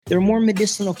There are more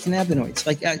medicinal cannabinoids,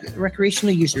 like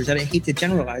recreational users that I hate to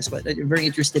generalize, but are very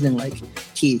interested in like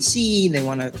THC. They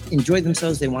want to enjoy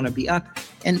themselves. They want to be up.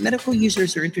 And medical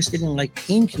users are interested in like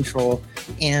pain control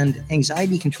and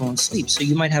anxiety control and sleep. So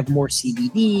you might have more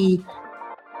CBD.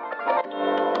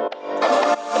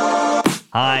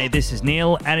 Hi, this is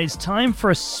Neil, and it's time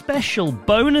for a special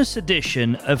bonus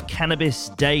edition of Cannabis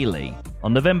Daily.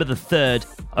 On November the 3rd,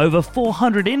 over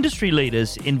 400 industry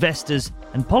leaders, investors,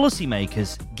 and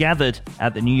policymakers gathered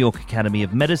at the New York Academy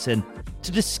of Medicine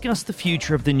to discuss the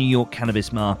future of the New York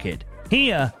cannabis market.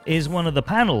 Here is one of the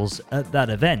panels at that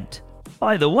event.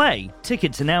 By the way,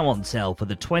 tickets are now on sale for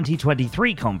the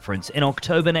 2023 conference in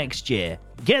October next year.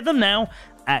 Get them now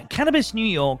at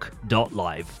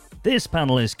cannabisnewyork.live. This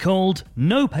panel is called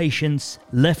No Patients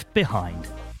Left Behind.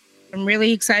 I'm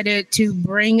really excited to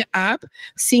bring up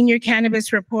senior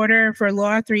cannabis reporter for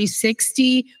Law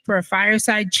 360 for a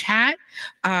fireside chat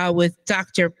with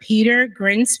Dr. Peter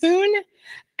Grinspoon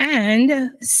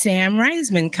and Sam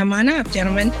Reisman. Come on up,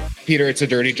 gentlemen. Peter, it's a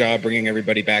dirty job bringing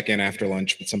everybody back in after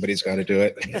lunch, but somebody's got to do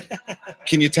it.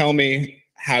 Can you tell me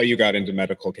how you got into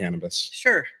medical cannabis?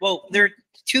 Sure. Well, there are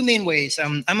two main ways.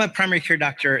 I'm a primary care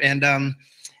doctor and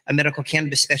a medical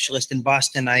cannabis specialist in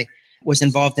Boston. I was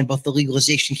involved in both the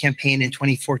legalization campaign in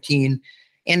 2014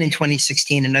 and in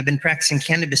 2016, and I've been practicing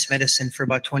cannabis medicine for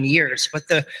about 20 years. But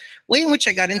the way in which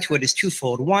I got into it is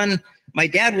twofold. One, my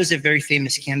dad was a very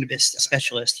famous cannabis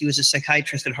specialist. He was a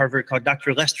psychiatrist at Harvard called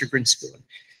Dr. Lester Grinspoon.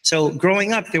 So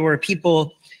growing up, there were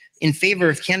people in favor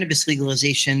of cannabis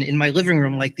legalization in my living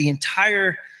room, like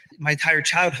my entire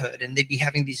childhood, and they'd be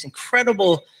having these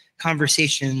incredible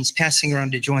conversations, passing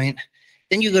around a joint.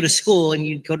 Then you go to school and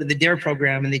you go to the DARE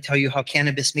program and they tell you how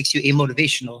cannabis makes you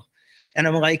amotivational. And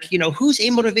I'm like, who's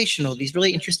amotivational? These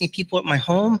really interesting people at my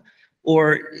home,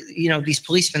 or, these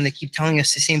policemen that keep telling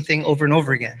us the same thing over and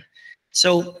over again.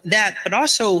 So that, but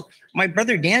also my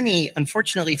brother Danny,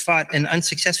 unfortunately, fought an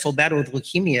unsuccessful battle with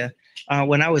leukemia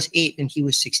when I was 8 and he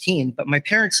was 16. But my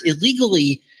parents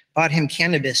illegally bought him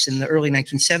cannabis in the early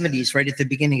 1970s, right at the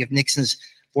beginning of Nixon's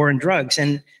war on drugs.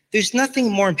 And there's nothing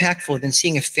more impactful than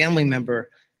seeing a family member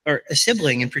or a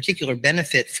sibling in particular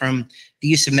benefit from the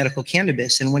use of medical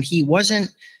cannabis. And when he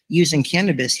wasn't using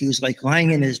cannabis, he was like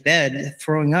lying in his bed,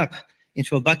 throwing up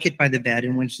into a bucket by the bed.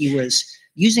 And when he was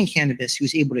using cannabis, he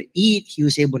was able to eat, he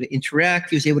was able to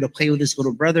interact, he was able to play with his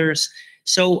little brothers.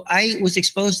 So I was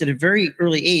exposed at a very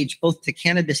early age, both to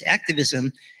cannabis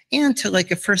activism and to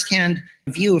like a firsthand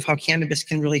view of how cannabis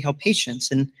can really help patients.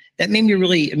 And that made me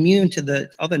really immune to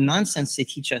all the nonsense they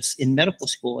teach us in medical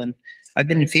school. And I've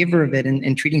been in favor of it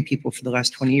and treating people for the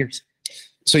last 20 years.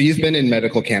 So you've been in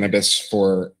medical cannabis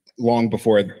for long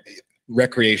before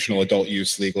recreational adult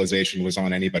use legalization was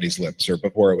on anybody's lips, or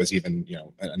before it was even,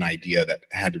 an idea that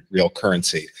had real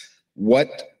currency. What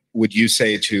would you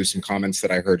say to some comments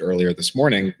that I heard earlier this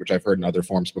morning, which I've heard in other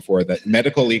forms before, that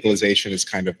medical legalization is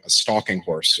kind of a stalking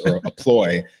horse or a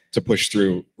ploy to push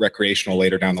through recreational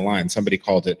later down the line? Somebody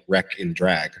called it rec in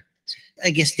drag.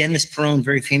 I guess Dennis Peron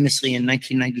very famously in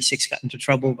 1996 got into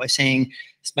trouble by saying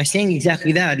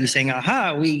exactly that. He's saying,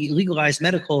 aha, we legalized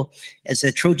medical as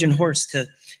a Trojan horse to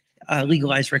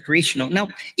legalize recreational. Now,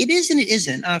 it is and it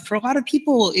isn't. For a lot of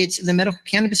people, it's the medical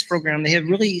cannabis program. They have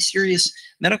really serious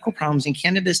medical problems. In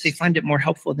cannabis, they find it more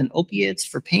helpful than opiates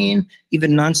for pain,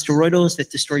 even non-steroidals that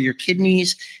destroy your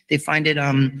kidneys. They find it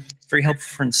very helpful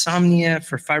for insomnia,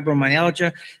 for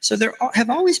fibromyalgia. So there have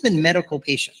always been medical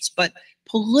patients, but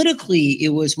politically, it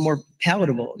was more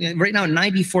palatable. Right now,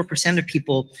 94% of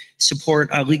people support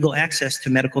legal access to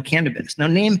medical cannabis. Now,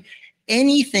 name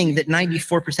anything that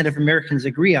 94% of Americans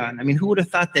agree on. I mean, who would have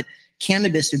thought that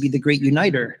cannabis would be the great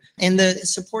uniter? And the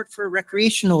support for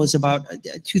recreational is about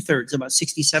 2/3, about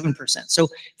 67%. So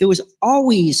there was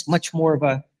always much more of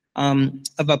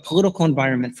a political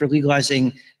environment for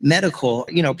legalizing medical.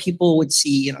 People would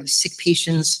see, sick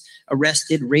patients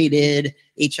arrested, raided,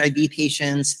 HIV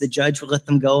patients. The judge would let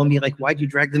them go and be like, why'd you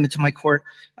drag them into my court?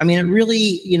 I mean, it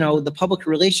really, the public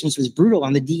relations was brutal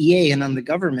on the DEA and on the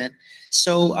government.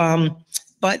 So,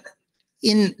 but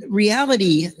in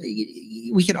reality,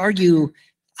 we could argue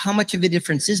how much of a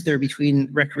difference is there between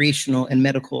recreational and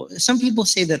medical. Some people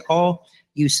say that all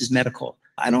use is medical.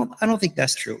 I don't think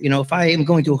that's true. If I am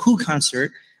going to a Who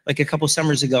concert, like a couple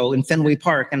summers ago in Fenway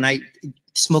Park, and I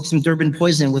smoke some Durban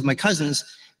poison with my cousins,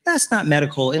 that's not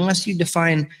medical unless you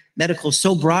define medical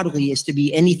so broadly as to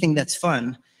be anything that's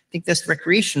fun. I think that's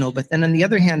recreational. But then on the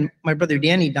other hand, my brother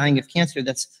Danny dying of cancer,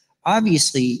 that's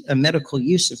obviously a medical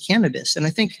use of cannabis. And I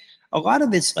think a lot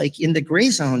of it's like in the gray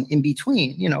zone in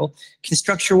between.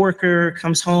 Construction worker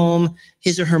comes home,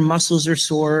 his or her muscles are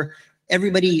sore,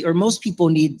 everybody or most people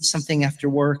need something after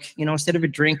work. Instead of a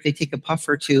drink, they take a puff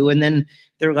or two, and then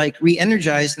they're like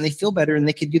re-energized and they feel better and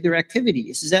they can do their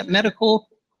activities. Is that medical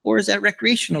or is that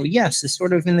recreational? Yes, it's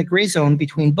sort of in the gray zone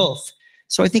between both.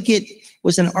 So I think it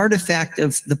was an artifact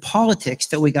of the politics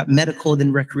that we got medical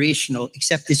than recreational,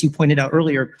 except as you pointed out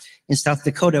earlier in South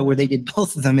Dakota, where they did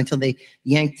both of them until they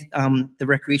yanked the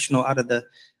recreational out of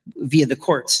via the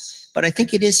courts. But I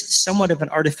think it is somewhat of an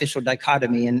artificial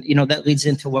dichotomy. And, that leads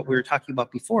into what we were talking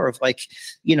about before of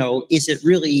is it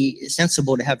really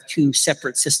sensible to have two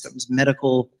separate systems,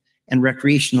 medical and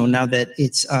recreational, now that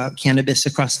it's cannabis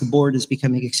across the board is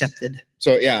becoming accepted?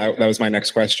 So yeah, that was my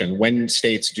next question. When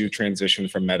states do transition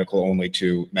from medical only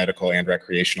to medical and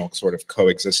recreational sort of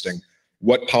coexisting,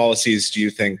 what policies do you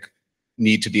think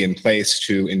need to be in place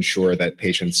to ensure that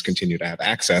patients continue to have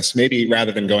access? Maybe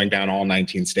rather than going down all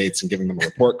 19 states and giving them a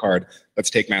report card, let's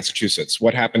take Massachusetts.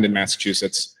 What happened in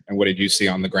Massachusetts and what did you see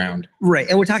on the ground? Right.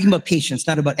 And we're talking about patients,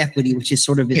 not about equity, which is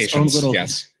sort of its Patients, own little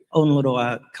yes.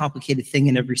 Complicated thing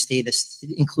in every state,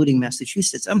 including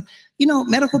Massachusetts.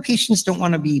 Medical patients don't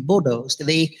want to be bulldozed.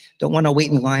 They don't want to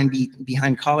wait in line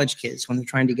behind college kids when they're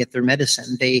trying to get their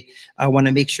medicine. They want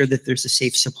to make sure that there's a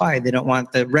safe supply. They don't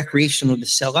want the recreational to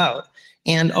sell out.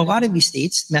 And a lot of these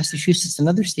states, Massachusetts and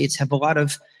other states, have a lot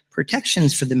of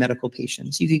protections for the medical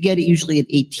patients. You could get it usually at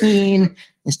 18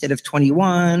 instead of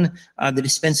 21. The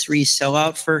dispensaries sell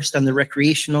out first on the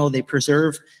recreational. They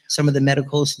preserve some of the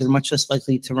medicals, so they're much less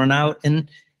likely to run out. And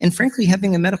frankly,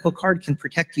 having a medical card can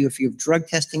protect you if you have drug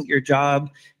testing at your job.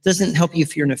 It doesn't help you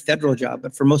if you're in a federal job,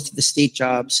 but for most of the state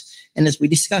jobs. And as we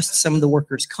discussed, some of the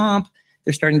workers' comp,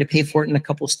 they're starting to pay for it in a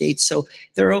couple of states. So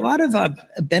there are a lot of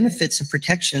benefits and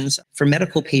protections for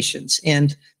medical patients.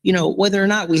 And, whether or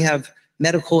not we have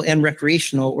medical and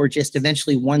recreational or just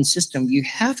eventually one system, you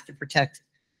have to protect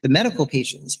the medical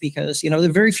patients because, there are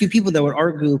very few people that would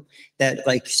argue that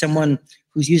someone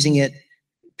who's using it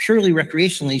purely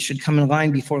recreationally should come in line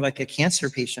before a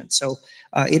cancer patient. So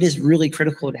it is really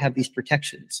critical to have these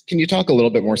protections. Can you talk a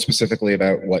little bit more specifically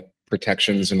about what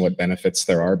protections and what benefits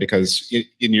there are? Because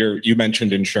you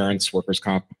mentioned insurance, workers'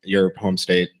 comp, your home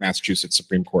state, Massachusetts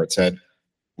Supreme Court said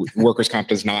workers' comp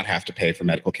does not have to pay for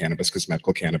medical cannabis because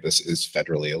medical cannabis is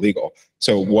federally illegal.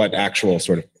 So what actual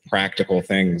sort of practical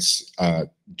things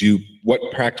what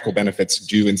practical benefits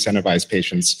do incentivize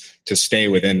patients to stay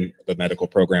within the medical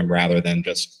program rather than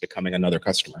just becoming another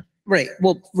customer? Right.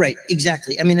 Well, right.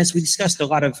 Exactly. I mean, as we discussed, a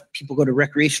lot of people go to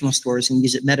recreational stores and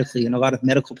use it medically, and a lot of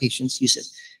medical patients use it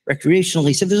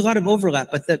recreationally. So there's a lot of overlap,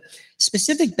 but the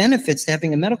specific benefits to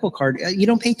having a medical card, you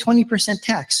don't pay 20%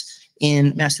 tax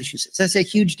in Massachusetts. That's a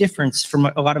huge difference from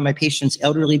a lot of my patients,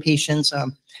 elderly patients,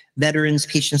 veterans,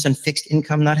 patients on fixed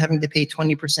income, not having to pay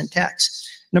 20% tax.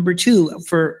 Number two,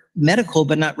 for medical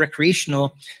but not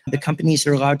recreational, the companies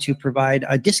are allowed to provide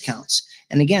discounts.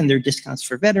 And again, there are discounts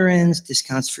for veterans,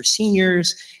 discounts for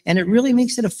seniors, and it really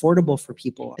makes it affordable for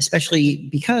people, especially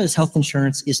because health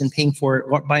insurance isn't paying for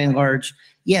it by and large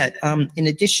yet. In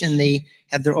addition, they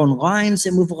have their own lines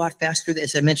that move a lot faster.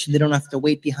 As I mentioned, they don't have to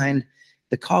wait behind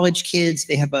the college kids.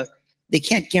 They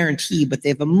can't guarantee, but they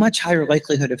have a much higher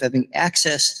likelihood of having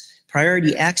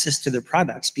priority access to their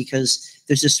products because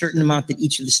there's a certain amount that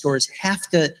each of the stores have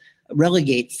to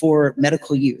relegate for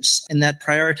medical use, and that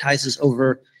prioritizes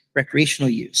over recreational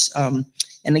use.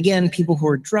 And again, people who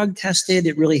are drug tested,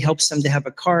 it really helps them to have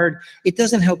a card. It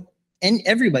doesn't help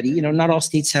everybody. Not all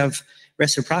states have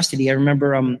reciprocity. I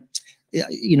remember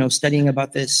studying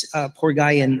about this poor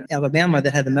guy in Alabama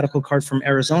that had a medical card from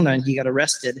Arizona, and he got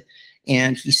arrested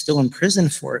and he's still in prison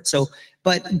for it. So,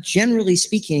 but generally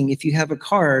speaking, if you have a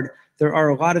card, there are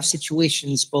a lot of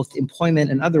situations, both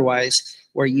employment and otherwise,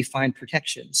 where you find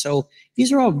protection. So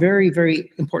these are all very,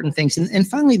 very important things. And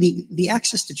finally, the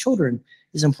access to children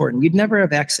is important. You'd never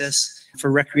have access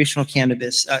for recreational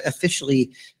cannabis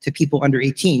officially to people under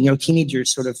 18.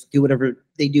 Teenagers sort of do whatever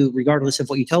they do regardless of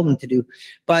what you tell them to do.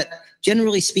 But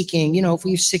generally speaking, if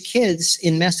we have sick kids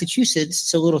in Massachusetts,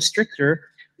 it's a little stricter.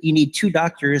 You need 2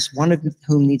 doctors, one of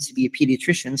whom needs to be a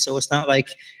pediatrician. So it's not like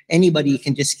anybody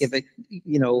can just give and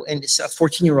it's a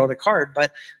 14-year-old a card,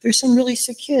 but there's some really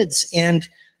sick kids. And,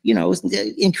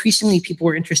 increasingly people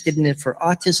are interested in it for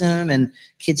autism and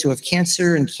kids who have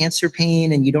cancer and cancer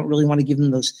pain, and you don't really want to give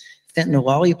them those fentanyl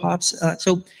lollipops.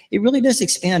 So it really does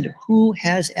expand who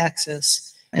has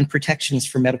access and protections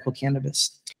for medical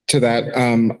cannabis. To that,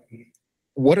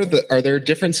 are there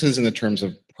differences in the terms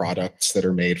of products that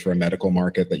are made for a medical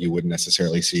market that you wouldn't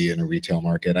necessarily see in a retail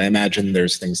market? I imagine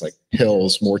there's things like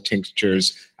pills, more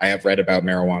tinctures. I have read about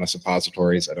marijuana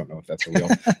suppositories. I don't know if that's real.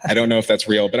 I don't know if that's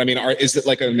real, but I mean, is it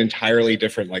like an entirely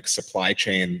different like supply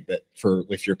chain that for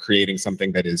if you're creating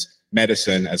something that is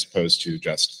medicine as opposed to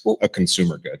just a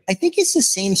consumer good? I think it's the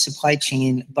same supply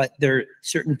chain, but there are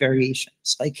certain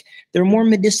variations. Like there are more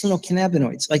medicinal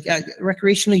cannabinoids, like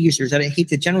recreational users. I hate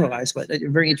to generalize, but they're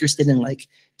very interested in like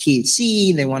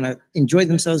THC. They want to enjoy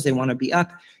themselves. They want to be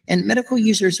up. And medical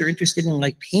users are interested in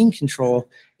like pain control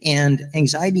and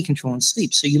anxiety control and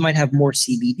sleep. So you might have more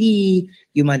CBD.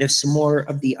 You might have some more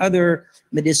of the other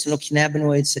medicinal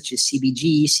cannabinoids such as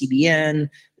CBG, CBN,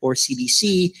 or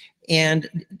CBC,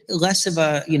 and less of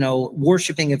a,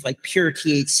 worshiping of like pure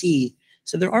THC.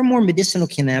 So there are more medicinal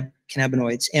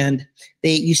cannabinoids, and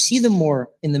you see them more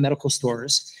in the medical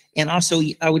stores. And also,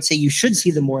 I would say you should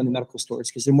see them more in the medical stores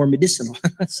because they're more medicinal.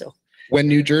 So when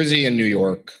New Jersey and New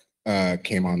York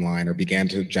came online or began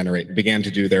to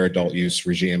do their adult use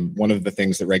regime, one of the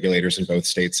things that regulators in both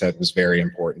states said was very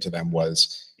important to them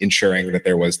was ensuring that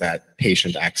there was that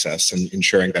patient access and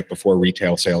ensuring that before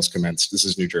retail sales commenced, this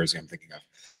is New Jersey I'm thinking of,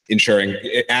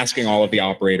 asking all of the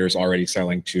operators already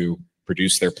selling to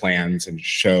produce their plans and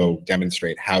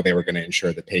demonstrate how they were going to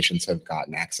ensure that patients have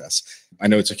gotten access. I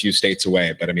know it's a few states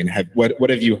away, but I mean, what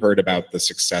have you heard about the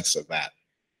success of that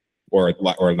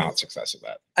or not success of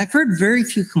that? I've heard very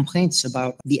few complaints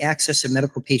about the access of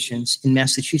medical patients in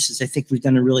Massachusetts. I think we've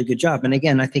done a really good job. And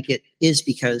again, I think it is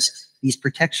because these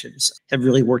protections have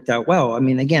really worked out well. I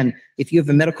mean, again, if you have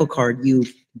a medical card, you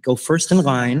go first in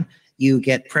line, you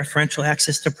get preferential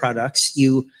access to products,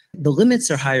 the limits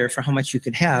are higher for how much you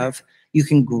could have, you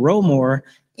can grow more,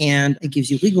 and it gives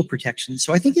you legal protection.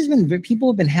 So I think people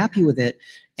have been happy with it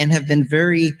and have been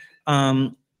very,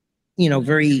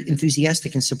 very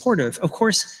enthusiastic and supportive. Of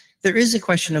course, there is a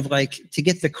question of like, to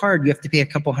get the card, you have to pay a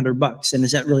couple $100. And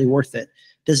is that really worth it?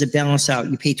 Does it balance out?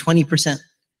 You pay 20%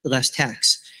 less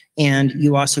tax. And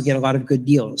you also get a lot of good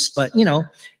deals. But,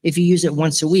 if you use it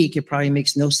once a week, it probably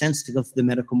makes no sense to go to the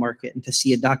medical market and to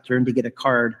see a doctor and to get a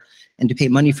card and to pay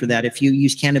money for that. If you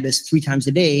use cannabis 3 times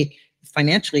a day,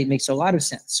 financially, it makes a lot of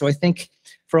sense. So I think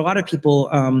for a lot of people,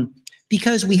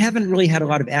 because we haven't really had a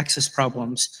lot of access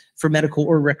problems for medical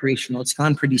or recreational, it's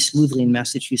gone pretty smoothly in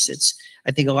Massachusetts.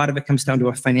 I think a lot of it comes down to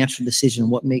a financial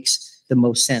decision, what makes the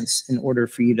most sense in order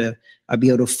for you to be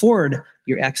able to afford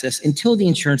your access until the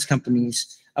insurance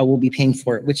companies will be paying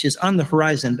for it, which is on the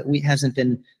horizon, but hasn't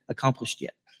been accomplished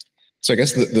yet. So I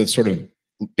guess the sort of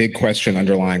big question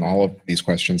underlying all of these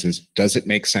questions is, does it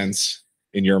make sense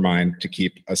in your mind to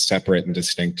keep a separate and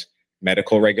distinct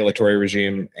medical regulatory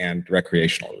regime and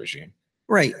recreational regime?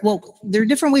 Right. Well, there are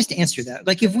different ways to answer that.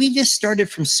 Like if we just started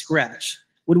from scratch,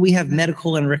 would we have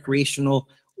medical and recreational,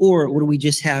 or would we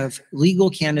just have legal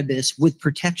cannabis with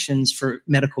protections for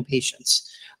medical patients?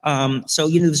 So,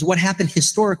 there's what happened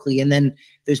historically, and then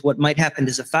there's what might happen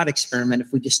as a thought experiment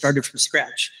if we just started from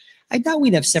scratch. I doubt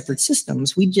we'd have separate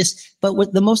systems. But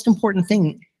what the most important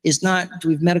thing is not, do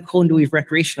we have medical and do we have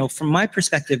recreational? From my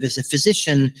perspective as a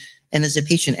physician and as a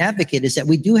patient advocate, is that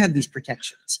we do have these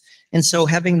protections. And so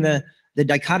having the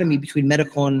dichotomy between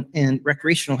medical and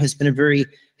recreational has been a very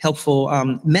helpful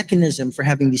mechanism for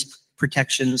having these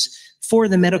protections for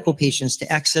the medical patients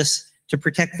to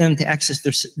protect them, to access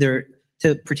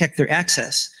to protect their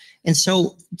access. And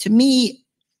so to me,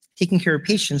 taking care of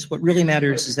patients, what really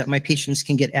matters is that my patients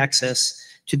can get access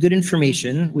to good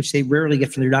information, which they rarely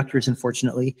get from their doctors,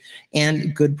 unfortunately,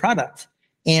 and good product.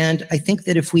 And I think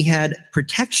that if we had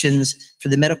protections for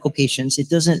the medical patients, it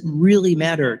doesn't really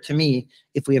matter to me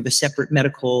if we have a separate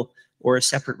medical or a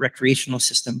separate recreational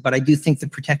system. But I do think the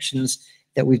protections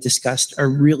that we've discussed are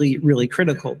really, really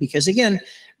critical because, again,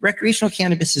 recreational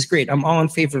cannabis is great. I'm all in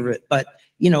favor of it. But,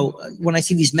 when I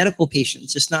see these medical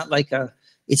patients, it's not like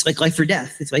it's like life or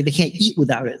death. It's like they can't eat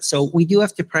without it. So we do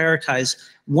have to prioritize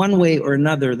one way or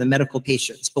another the medical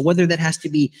patients. But whether that has to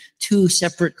be 2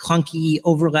 separate, clunky,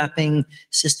 overlapping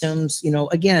systems,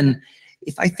 again,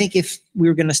 if we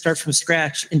were going to start from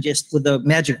scratch and just with a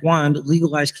magic wand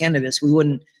legalize cannabis,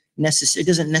 it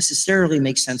doesn't necessarily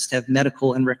make sense to have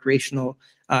medical and recreational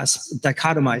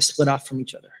dichotomized, split off from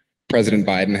each other. President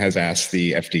Biden has asked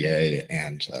the FDA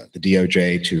and the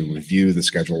DOJ to review the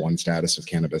Schedule I status of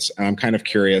cannabis. And I'm kind of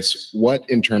curious, what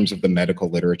in terms of the medical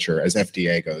literature, as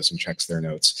FDA goes and checks their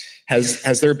notes,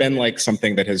 has there been like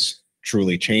something that has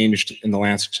truly changed in the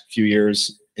last few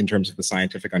years in terms of the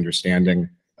scientific understanding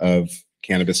of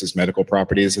cannabis's medical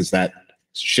properties? Has that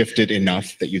shifted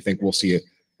enough that you think we'll see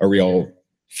a real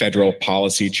federal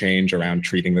policy change around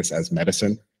treating this as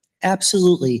medicine?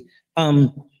 Absolutely.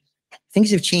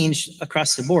 things have changed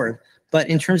across the board. But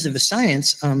in terms of the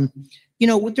science,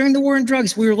 during the war on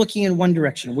drugs, we were looking in one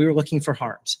direction. We were looking for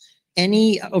harms.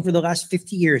 Over the last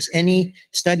 50 years, any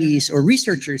studies or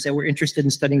researchers that were interested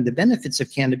in studying the benefits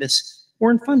of cannabis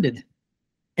weren't funded.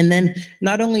 And then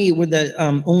not only were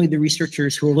only the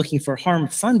researchers who were looking for harm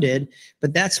funded,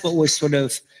 but that's what was sort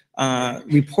of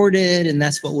reported, and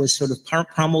that's what was sort of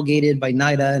promulgated by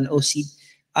NIDA and OC,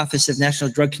 Office of National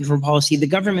Drug Control Policy. The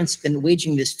government's been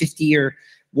waging this 50-year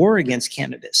war against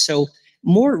cannabis. So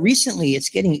more recently, it's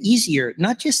getting easier,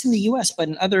 not just in the US, but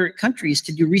in other countries,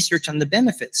 to do research on the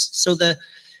benefits. So the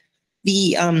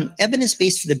evidence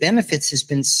base for the benefits has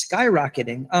been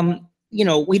skyrocketing.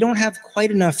 We don't have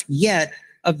quite enough yet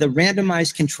of the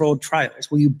randomized controlled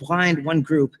trials where you blind one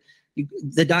group,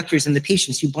 the doctors and the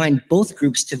patients, you blind both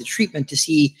groups to the treatment to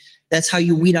see. That's how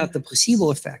you weed out the placebo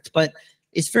effect. But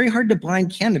it's very hard to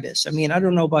blind cannabis. I mean, I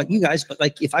don't know about you guys, but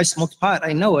like if I smoked pot,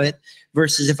 I know it,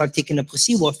 versus if I've taken a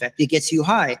placebo effect, it gets you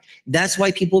high. That's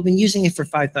why people have been using it for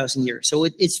 5,000 years. So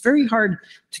it's very hard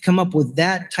to come up with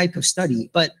that type of study.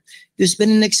 But there's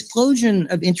been an explosion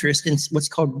of interest in what's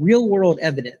called real world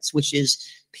evidence, which is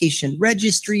patient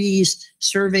registries,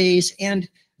 surveys, and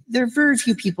there are very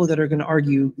few people that are going to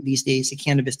argue these days that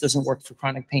cannabis doesn't work for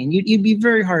chronic pain. You'd be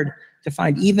very hard to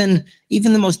find. Even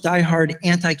the most diehard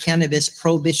anti-cannabis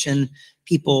prohibition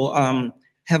people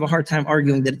have a hard time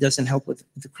arguing that it doesn't help with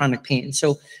the chronic pain.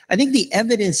 So I think the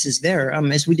evidence is there.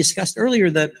 As we discussed earlier,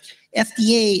 the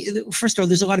FDA, first of all,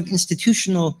 there's a lot of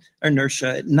institutional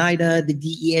inertia. NIDA, the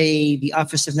DEA, the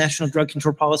Office of National Drug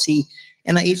Control Policy,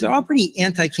 NIH, they're all pretty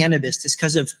anti-cannabis just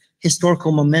because of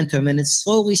historical momentum, and it's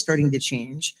slowly starting to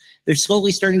change. They're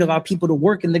slowly starting to allow people to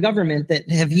work in the government that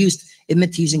have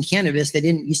admit to using cannabis. They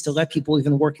didn't used to let people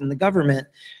even work in the government.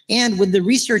 And with the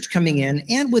research coming in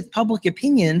and with public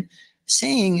opinion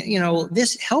saying,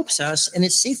 this helps us and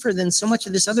it's safer than so much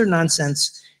of this other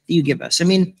nonsense that you give us. I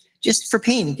mean, just for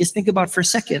pain, just think about for a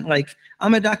second, like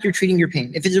I'm a doctor treating your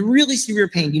pain. If it's a really severe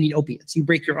pain, you need opiates, you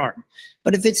break your arm.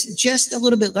 But if it's just a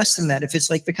little bit less than that, if it's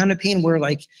like the kind of pain where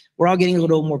like we're all getting a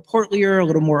little more portlier, a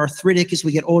little more arthritic as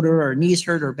we get older, our knees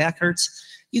hurt, our back hurts,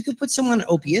 you could put someone on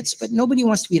opiates, but nobody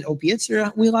wants to be on opiates.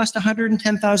 We lost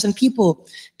 110,000 people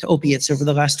to opiates over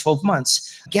the last 12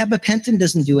 months. Gabapentin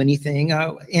doesn't do anything.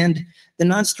 And the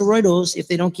nonsteroidals, if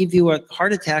they don't give you a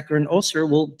heart attack or an ulcer,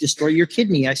 will destroy your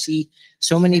kidney. I see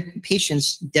so many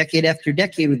patients decade after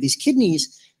decade with these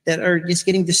kidneys that are just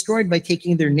getting destroyed by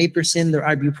taking their naproxen, their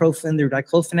ibuprofen, their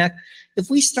diclofenac. If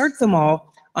we start them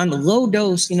all on low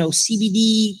dose,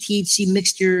 CBD, THC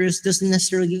mixtures, doesn't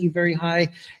necessarily get you very high.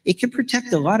 It can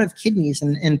protect a lot of kidneys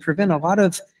and prevent a lot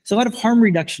of harm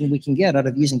reduction we can get out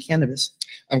of using cannabis.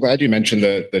 I'm glad you mentioned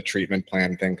the treatment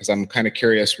plan thing, because I'm kind of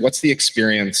curious, what's the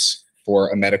experience for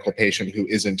a medical patient who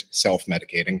isn't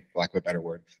self-medicating, for lack of a better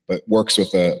word, but works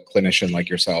with a clinician like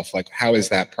yourself? Like, how is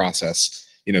that process,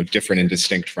 different and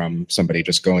distinct from somebody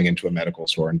just going into a medical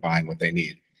store and buying what they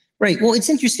need? Right. Well, it's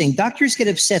interesting. Doctors get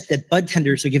upset that bud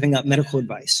tenders are giving out medical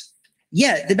advice.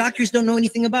 Yeah, the doctors don't know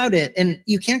anything about it. And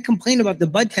you can't complain about the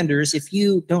bud tenders if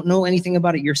you don't know anything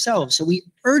about it yourself. So we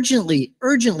urgently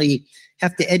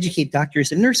have to educate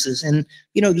doctors and nurses. And,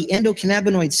 the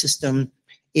endocannabinoid system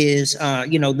is,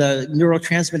 the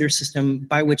neurotransmitter system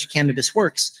by which cannabis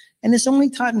works. And it's only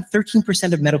taught in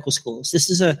 13% of medical schools. This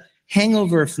is a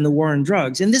hangover from the war on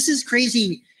drugs. And this is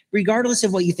crazy, regardless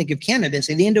of what you think of cannabis.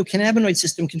 And the endocannabinoid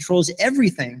system controls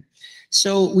everything.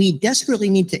 So we desperately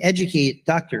need to educate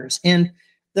doctors. And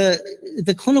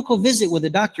the clinical visit with a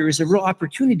doctor is a real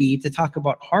opportunity to talk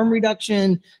about harm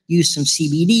reduction, use some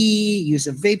CBD, use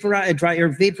a dry air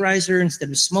vaporizer instead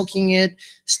of smoking it,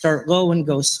 start low and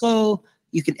go slow.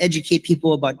 You can educate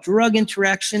people about drug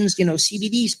interactions.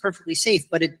 CBD is perfectly safe,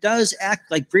 but it does act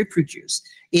like grapefruit juice.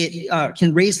 It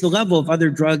can raise the level of other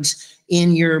drugs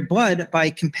in your blood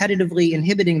by competitively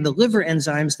inhibiting the liver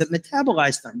enzymes that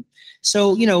metabolize them.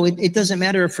 So, it doesn't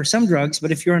matter for some drugs,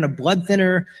 but if you're on a blood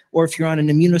thinner or if you're on an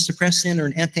immunosuppressant or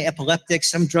an anti-epileptic,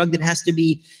 some drug that has to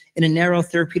be in a narrow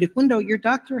therapeutic window, your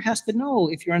doctor has to know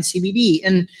if you're on CBD.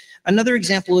 And another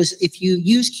example is if you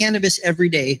use cannabis every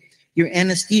day, your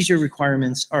anesthesia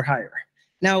requirements are higher.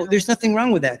 Now, there's nothing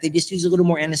wrong with that. They just use a little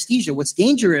more anesthesia. What's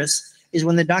dangerous is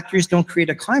when the doctors don't create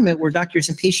a climate where doctors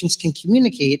and patients can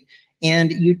communicate,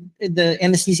 and the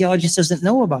anesthesiologist doesn't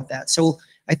know about that. So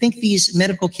I think these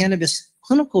medical cannabis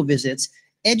clinical visits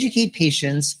educate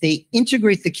patients, they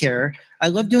integrate the care. I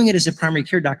love doing it as a primary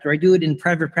care doctor. I do it in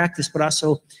private practice, but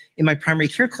also in my primary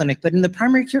care clinic. But in the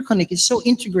primary care clinic, it's so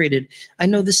integrated. I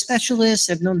know the specialists,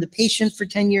 I've known the patient for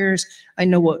 10 years. I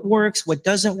know what works, what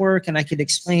doesn't work, and I could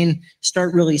explain,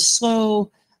 start really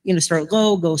slow, start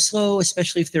low, go slow,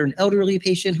 especially if they're an elderly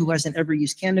patient who hasn't ever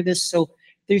used cannabis. So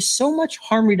there's so much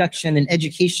harm reduction and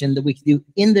education that we can do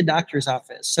in the doctor's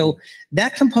office. So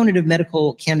that component of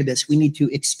medical cannabis, we need to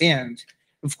expand.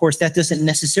 Of course, that doesn't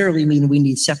necessarily mean we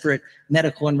need separate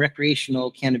medical and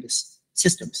recreational cannabis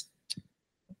systems.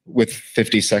 With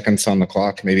 50 seconds on the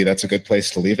clock, maybe that's a good place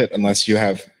to leave it, unless you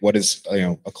have what is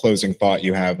a closing thought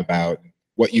you have about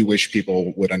what you wish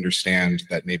people would understand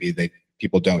that maybe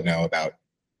people don't know about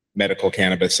medical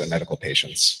cannabis and medical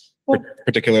patients,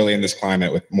 particularly in this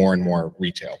climate with more and more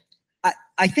retail.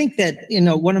 I think that,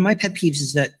 one of my pet peeves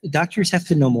is that doctors have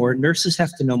to know more, nurses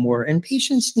have to know more, and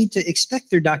patients need to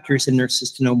expect their doctors and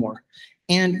nurses to know more.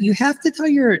 And you have to tell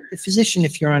your physician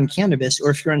if you're on cannabis or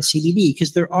if you're on CBD,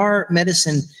 because there are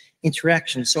medicine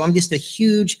interactions. So I'm just a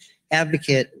huge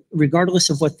advocate, regardless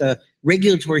of what the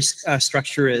regulatory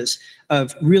structure is,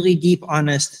 of really deep,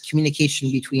 honest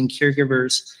communication between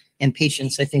caregivers and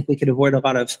patients. I think we could avoid a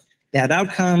lot of bad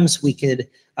outcomes. We could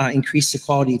increase the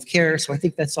quality of care. So I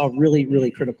think that's all really,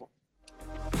 really critical.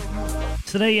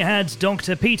 Today you had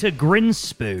Dr. Peter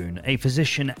Grinspoon, a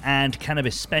physician and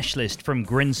cannabis specialist from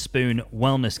Grinspoon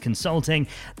Wellness Consulting,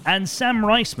 and Sam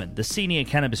Reisman, the senior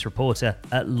cannabis reporter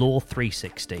at Law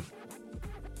 360.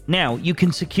 Now, you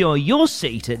can secure your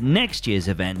seat at next year's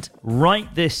event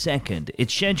right this second.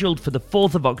 It's scheduled for the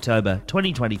 4th of October,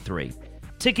 2023.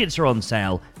 Tickets are on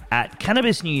sale at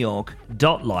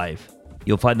cannabisnewyork.live.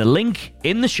 You'll find the link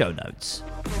in the show notes.